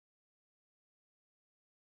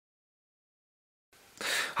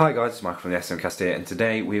Hi guys, it's Michael from the SMcast here, and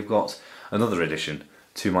today we've got another addition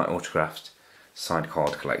to my autographed signed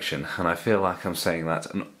card collection, and I feel like I'm saying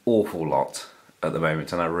that an awful lot at the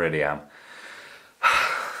moment, and I really am.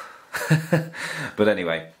 But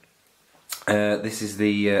anyway, this is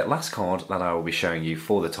the last card that I will be showing you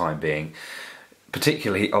for the time being,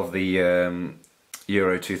 particularly of the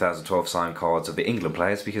Euro 2012 signed cards of the England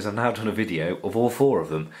players, because I've now done a video of all four of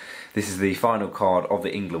them. This is the final card of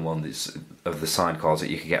the England one of the signed cards that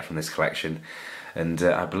you can get from this collection, and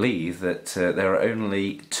I believe that there are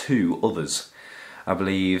only two others. I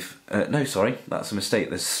believe, no sorry, that's a mistake,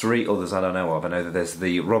 there's three others I don't know of. I know that there's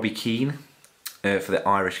the Robbie Keane for the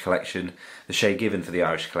Irish collection, the Shay Given for the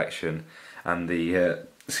Irish collection, and the,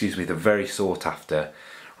 the very sought after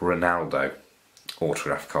Ronaldo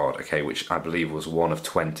autograph card, okay, which I believe was one of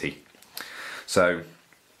 20. So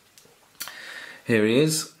here he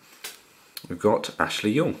is. We've got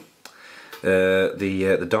Ashley Young,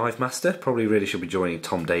 the dive master. Probably really should be joining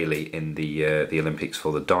Tom Daley in the Olympics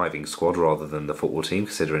for the diving squad rather than the football team,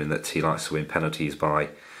 considering that he likes to win penalties by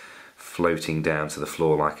floating down to the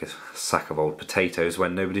floor like a sack of old potatoes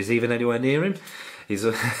when nobody's even anywhere near him. He's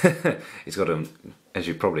got a, as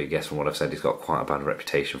you probably guessed from what I've said, he's got quite a bad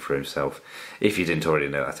reputation for himself, if you didn't already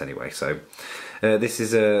know that anyway. So this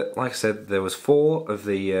is, like I said, there was four of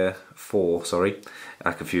the,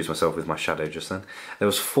 I confused myself with my shadow just then. There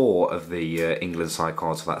was four of the England side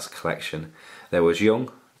cards for that collection. There was Young,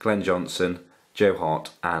 Glenn Johnson, Joe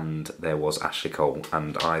Hart, and there was Ashley Cole.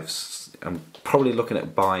 And I'm probably looking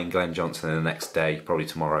at buying Glenn Johnson in the next day, probably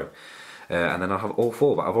tomorrow. And then I'll have all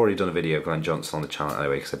four, but I've already done a video of Glenn Johnson on the channel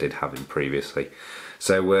anyway, because I did have him previously.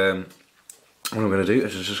 So what I'm going to do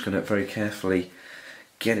is I'm just going to very carefully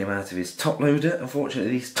get him out of his top loader.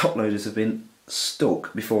 Unfortunately, these top loaders have been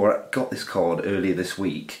stuck before I got this card earlier this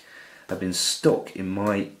week. I've been stuck in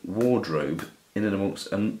my wardrobe in and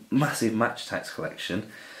amongst a massive Match Attax collection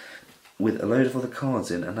with a load of other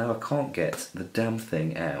cards in, and now I can't get the damn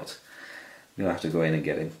thing out. I'm going to have to go in and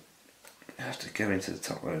get him. I have to go into the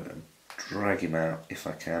top loader and drag him out if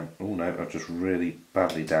I can. Oh no, I've just really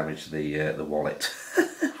badly damaged the wallet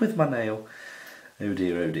with my nail. Oh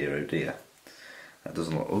dear, oh dear, oh dear. That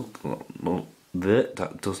doesn't look,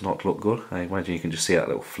 that does not look good. I imagine you can just see that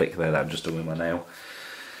little flick there that I've just done with my nail.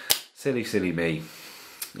 Silly, silly me.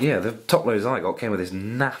 Yeah, the top loaders I got came with this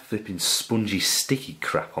naff flipping spongy sticky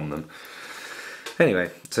crap on them.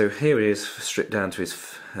 Anyway, so here he is stripped down to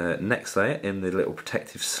his next layer in the little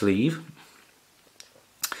protective sleeve.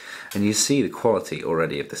 And you see the quality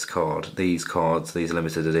already of this card. These cards, these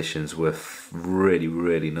limited editions, were really,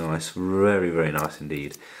 really nice. Very, very nice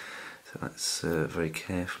indeed. So let's very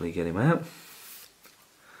carefully get him out.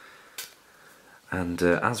 And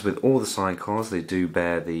as with all the signed cards, they do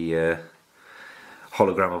bear the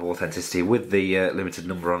hologram of authenticity with the limited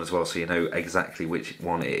number on as well, so you know exactly which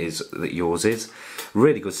one it is that yours is.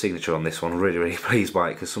 Really good signature on this one. Really, really pleased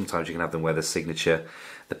by it, because sometimes you can have them where the signature,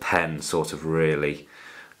 the pen sort of really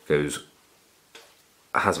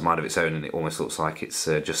has a mind of its own, and it almost looks like it's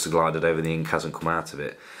just glided over, the ink hasn't come out of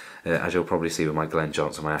it. As you'll probably see with my Glenn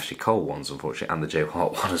Johnson, my Ashley Cole ones, unfortunately, and the Joe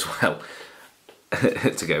Hart one as well,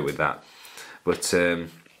 to go with that. But yeah,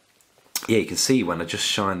 you can see when I just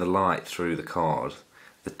shine the light through the card,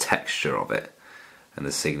 the texture of it, and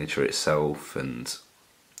the signature itself, and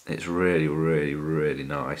it's really, really, really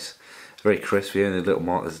nice. It's very crispy, only a little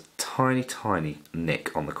mark. There's a tiny, tiny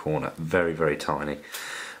nick on the corner, very, very tiny.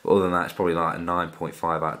 But other than that, it's probably like a 9.5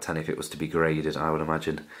 out of 10 if it was to be graded, I would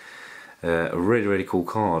imagine. A really, really cool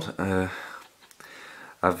card.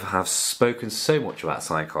 I've spoken so much about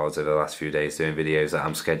signed cards over the last few days doing videos that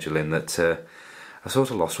I'm scheduling that I sort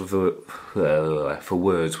of lost for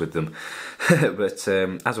words with them. But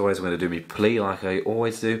as always, I'm going to do my plea like I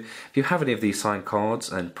always do. If you have any of these signed cards,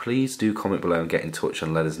 then please do comment below and get in touch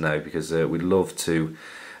and let us know, because we'd love to.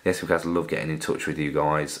 The SMcast love getting in touch with you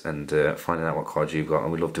guys and finding out what cards you've got,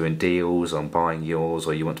 and we love doing deals on buying yours,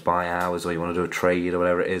 or you want to buy ours, or you want to do a trade, or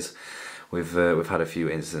whatever it is. We've had a few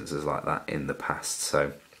instances like that in the past,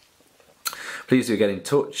 so please do get in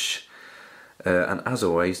touch. And as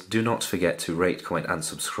always, do not forget to rate, comment and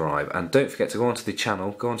subscribe, and don't forget to go onto the channel,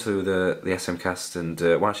 go onto the SMcast,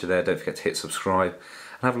 and whilst you're there, don't forget to hit subscribe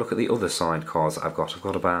and have a look at the other signed cards that I've got. I've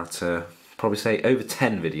got about probably say over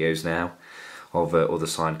 10 videos now of other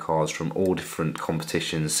signed cards from all different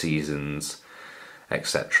competitions, seasons,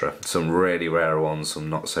 etc. Some really rare ones, some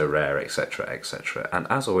not so rare, etc, etc. And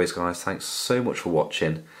as always guys, thanks so much for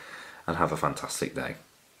watching and have a fantastic day.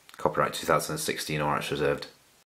 Copyright 2016, all rights reserved.